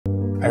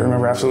I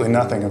remember absolutely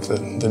nothing of the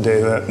day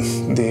that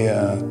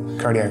the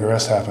cardiac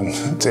arrest happened.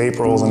 It's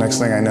April, the next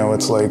thing I know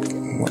it's like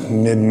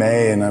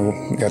mid-May and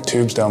I got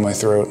tubes down my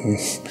throat and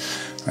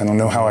I don't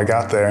know how I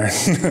got there.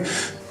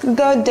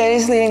 The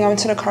days leading up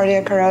to the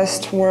cardiac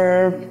arrest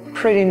were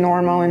pretty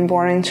normal and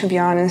boring, to be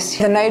honest.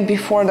 The night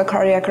before the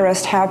cardiac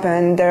arrest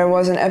happened, there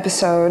was an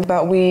episode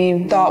that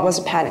we thought was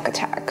a panic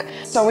attack.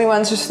 So we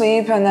went to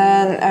sleep and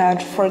then at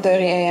 4:30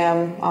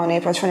 a.m. on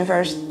April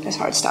 21st, his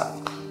heart stopped.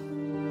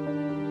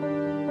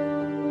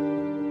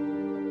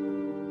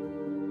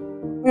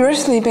 We were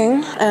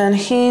sleeping and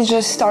he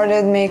just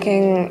started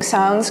making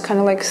sounds kind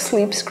of like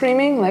sleep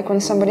screaming, like when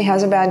somebody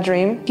has a bad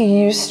dream.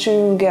 He used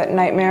to get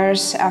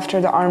nightmares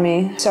after the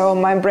army, so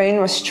my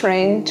brain was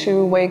trained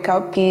to wake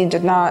up. He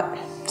did not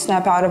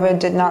snap out of it,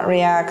 did not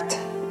react,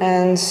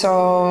 and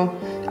so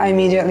I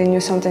immediately knew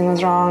something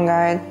was wrong.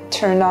 I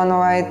turned on the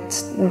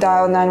lights,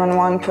 dialed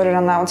 911, put it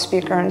on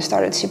loudspeaker, and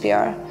started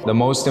CPR. The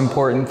most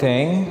important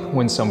thing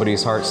when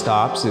somebody's heart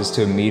stops is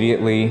to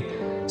immediately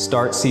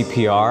start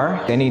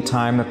CPR. Any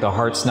time that the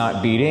heart's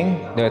not beating,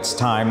 that's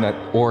time that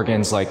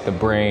organs like the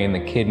brain, the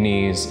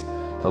kidneys,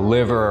 the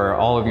liver,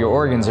 all of your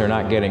organs are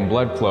not getting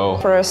blood flow.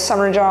 For a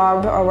summer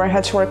job where I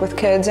had to work with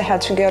kids, I had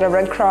to get a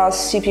Red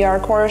Cross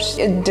CPR course.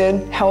 It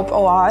did help a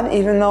lot,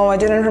 even though I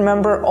didn't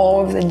remember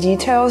all of the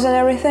details and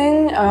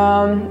everything.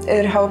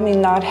 It helped me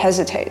not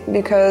hesitate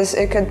because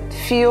it could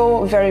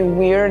feel very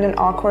weird and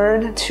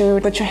awkward to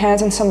put your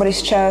hands on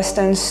somebody's chest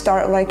and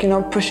start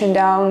pushing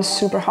down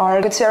super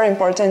hard. It's very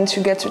important to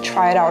get to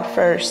try it out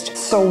first.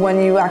 So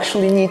when you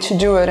actually need to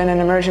do it in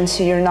an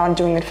emergency, you're not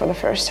doing it for the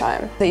first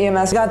time. The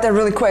EMS got there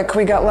really quick.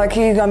 We got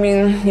lucky. I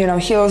mean,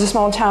 Hilo's a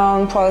small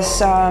town, plus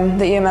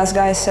the EMS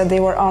guys said they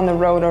were on the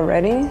road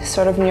already,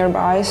 sort of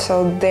nearby,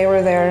 so they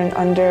were there in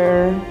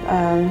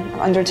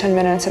under 10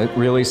 minutes. It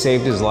really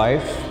saved his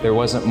life. There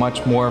wasn't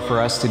much more for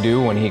us to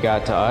do when he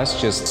got to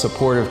us, just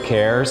supportive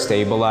care,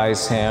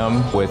 stabilize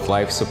him with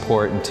life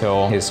support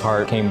until his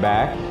heart came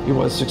back. He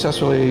was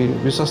successfully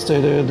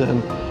resuscitated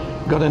and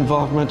got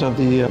involvement of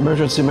the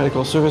emergency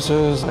medical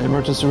services,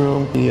 emergency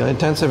room, the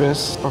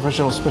intensivists,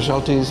 professional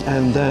specialties,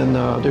 and then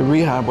the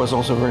rehab was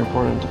also very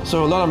important.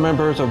 So a lot of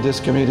members of this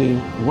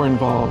committee were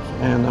involved,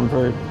 and I'm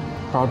very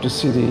proud to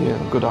see the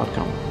good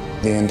outcome.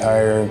 The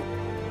entire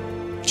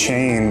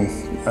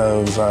chain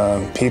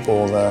of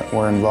people that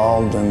were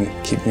involved and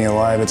keep me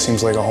alive, it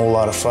seems like a whole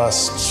lot of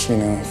fuss.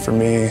 For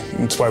me,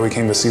 it's why we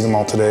came to see them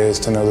all today, is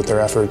to know that their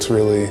efforts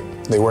really,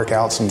 they work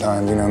out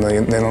sometimes.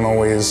 They don't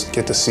always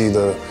get to see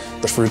the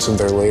fruits of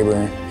their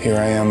labor. Here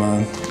I am,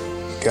 a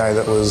guy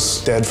that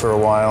was dead for a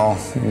while.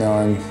 Now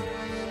I'm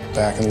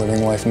back and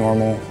living life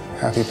normal,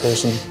 happy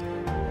person.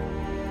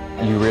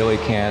 You really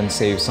can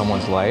save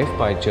someone's life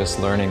by just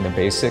learning the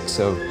basics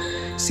of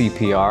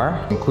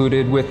CPR.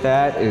 Included with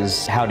that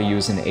is how to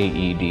use an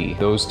AED.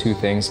 Those two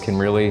things can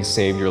really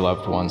save your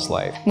loved one's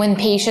life. When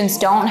patients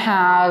don't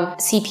have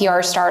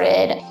CPR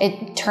started,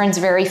 it turns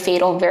very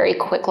fatal very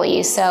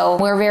quickly. So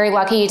we're very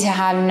lucky to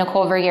have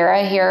Nicole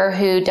Vergara here,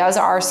 who does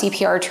our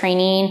CPR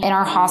training in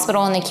our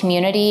hospital in the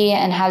community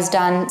and has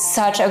done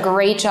such a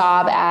great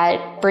job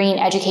at bringing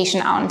education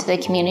out into the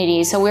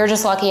community. So we're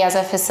just lucky as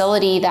a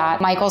facility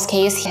that Michael's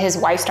case, his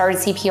wife started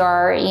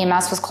CPR,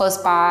 EMS was close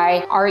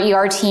by, our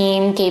ER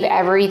team gave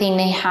everything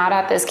they had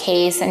at this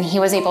case, and he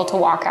was able to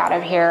walk out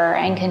of here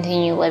and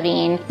continue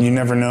living. You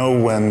never know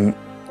when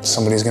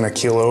somebody's gonna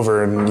keel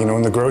over and,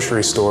 in the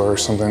grocery store or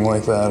something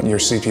like that. Your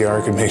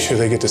CPR could make sure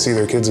they get to see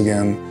their kids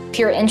again. If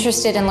you're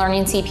interested in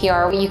learning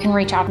CPR, you can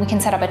reach out. We can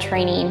set up a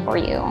training for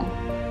you.